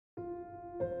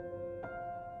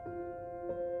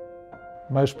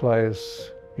Most players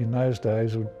in those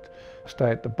days would stay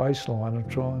at the baseline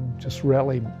and try and just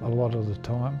rally a lot of the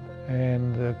time.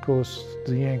 And of course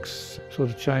the Yanks sort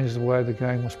of changed the way the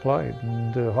game was played,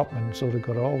 and Hopman sort of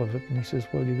got hold of it and he says,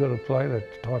 well, you've got to play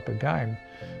that type of game.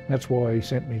 And that's why he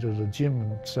sent me to the gym,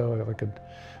 and so I could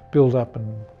build up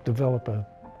and develop a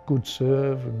good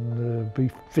serve and be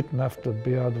fit enough to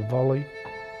be able to volley.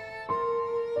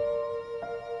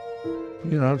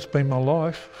 You know, it's been my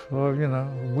life. Wouldn't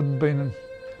have been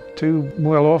too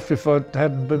well off if I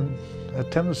hadn't been a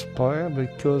tennis player,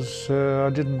 because I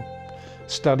didn't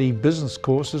study business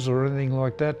courses or anything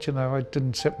like that. You know, I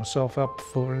didn't set myself up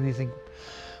for anything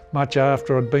much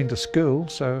after I'd been to school.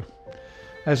 So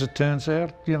as it turns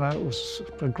out, you know, it was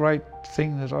a great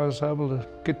thing that I was able to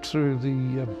get through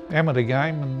the amateur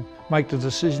game and make the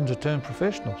decision to turn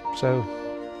professional. So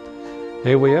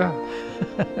here we are.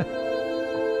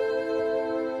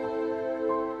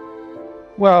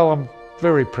 Well, I'm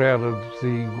very proud of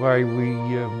the way we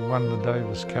won the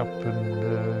Davis Cup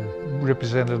and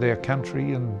represented our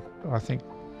country, and I think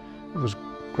it was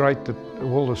great that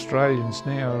all Australians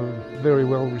now are very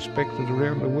well respected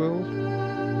around the world.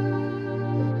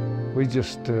 We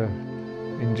just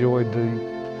enjoyed the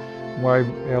way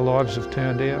our lives have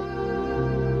turned out.